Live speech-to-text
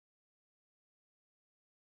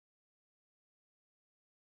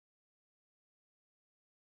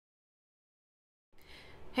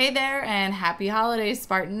Hey there and happy holidays,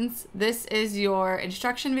 Spartans. This is your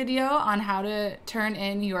instruction video on how to turn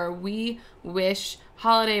in your We Wish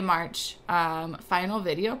Holiday March final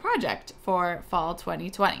video project for fall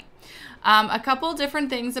 2020. A couple different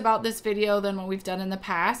things about this video than what we've done in the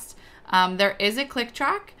past. There is a click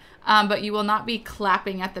track, but you will not be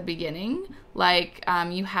clapping at the beginning like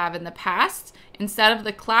you have in the past. Instead of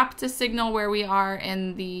the clap to signal where we are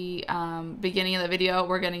in the beginning of the video,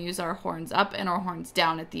 we're going to use our horns up and our horns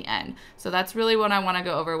down at the end. So that's really what I want to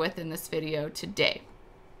go over with in this video today.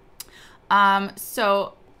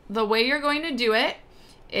 So the way you're going to do it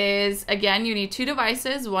is, again, you need two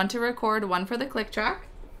devices, one to record, one for the click track.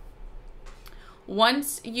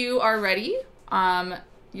 Once you are ready,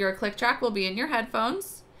 your click track will be in your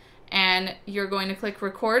headphones, and you're going to click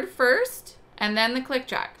record first and then the click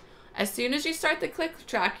track. As soon as you start the click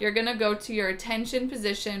track, you're going to go to your attention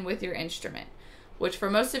position with your instrument, which for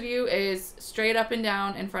most of you is straight up and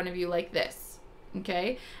down in front of you like this,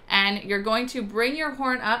 okay? And you're going to bring your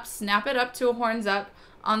horn up, snap it up to a horns up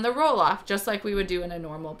on the roll off, just like we would do in a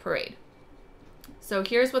normal parade. So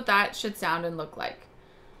here's what that should sound and look like.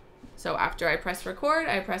 So after I press record,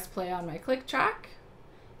 I press play on my click track,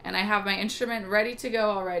 and I have my instrument ready to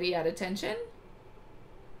go already at attention.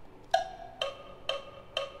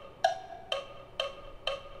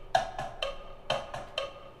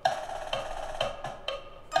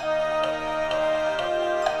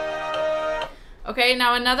 Okay,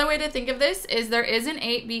 now another way to think of this is there is an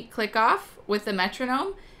 8-beat click off with the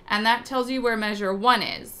metronome, and that tells you where measure 1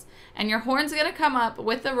 is. And your horn's gonna come up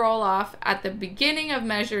with the roll off at the beginning of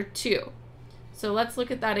measure 2. So let's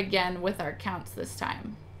look at that again with our counts this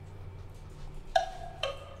time.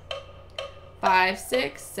 5,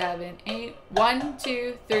 6, 7, 8, 1,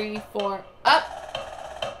 2, 3, 4,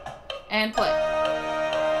 up, and play.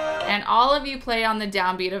 And all of you play on the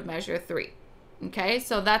downbeat of measure 3. Okay,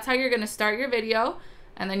 so that's how you're going to start your video,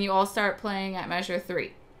 and then you all start playing at measure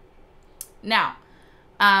 3. Now,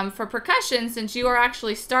 for percussion, since you are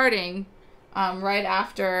actually starting right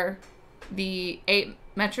after the 8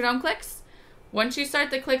 metronome clicks, once you start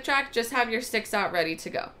the click track, just have your sticks out ready to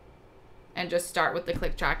go. And just start with the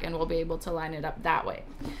click track, and we'll be able to line it up that way.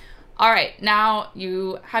 All right, now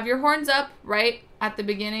you have your horns up right at the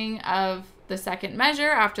beginning of the second measure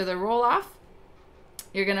after the roll off.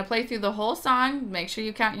 You're going to play through the whole song. Make sure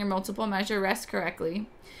you count your multiple measure rests correctly.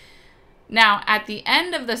 Now, at the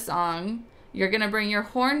end of the song, you're going to bring your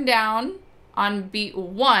horn down on beat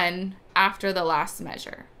 1 after the last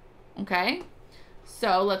measure. Okay?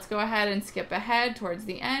 So let's go ahead and skip ahead towards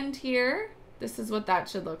the end here. This is what that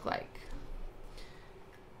should look like.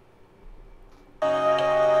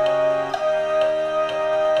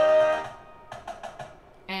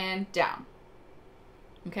 And down.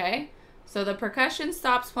 Okay? So the percussion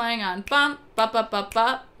stops playing on bump, bup, bup, bup,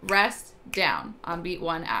 bup, rest, down on beat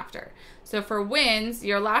 1 after. So for winds,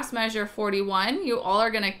 your last measure 41, you all are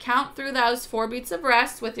going to count through those 4 beats of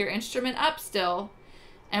rest with your instrument up still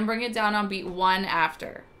and bring it down on beat 1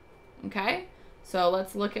 after. Okay? So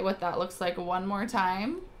let's look at what that looks like one more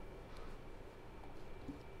time.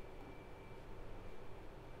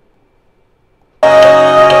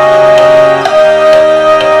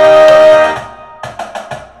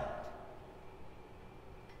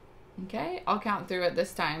 Okay, I'll count through it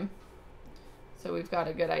this time, so we've got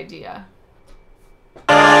a good idea.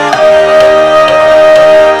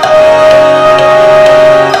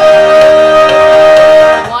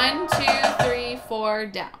 1, 2, 3, 4,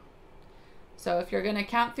 down. So if you're going to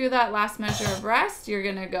count through that last measure of rest, you're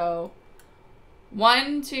going to go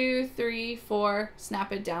 1, 2, 3, 4,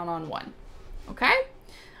 snap it down on 1. Okay?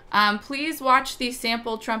 Please watch the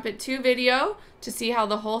sample trumpet 2 video to see how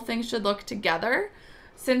the whole thing should look together.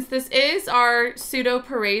 Since this is our pseudo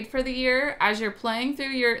parade for the year, as you're playing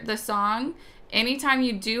through the song, anytime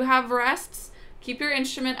you do have rests, keep your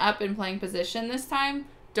instrument up in playing position this time.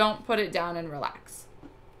 Don't put it down and relax.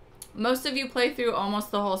 Most of you play through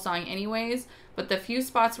almost the whole song anyways, but the few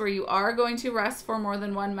spots where you are going to rest for more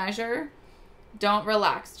than 1 measure, don't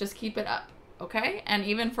relax. Just keep it up, okay? And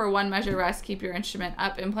even for 1 measure rest, keep your instrument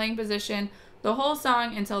up in playing position the whole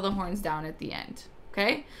song until the horn's down at the end,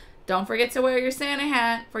 okay? Don't forget to wear your Santa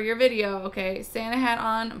hat for your video, okay? Santa hat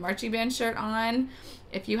on, marching band shirt on.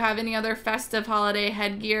 If you have any other festive holiday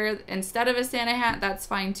headgear instead of a Santa hat, that's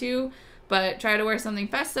fine too. But try to wear something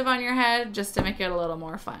festive on your head just to make it a little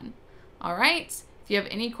more fun. All right? If you have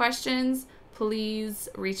any questions, please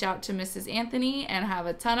reach out to Mrs. Anthony and have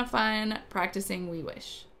a ton of fun practicing We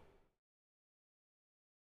Wish.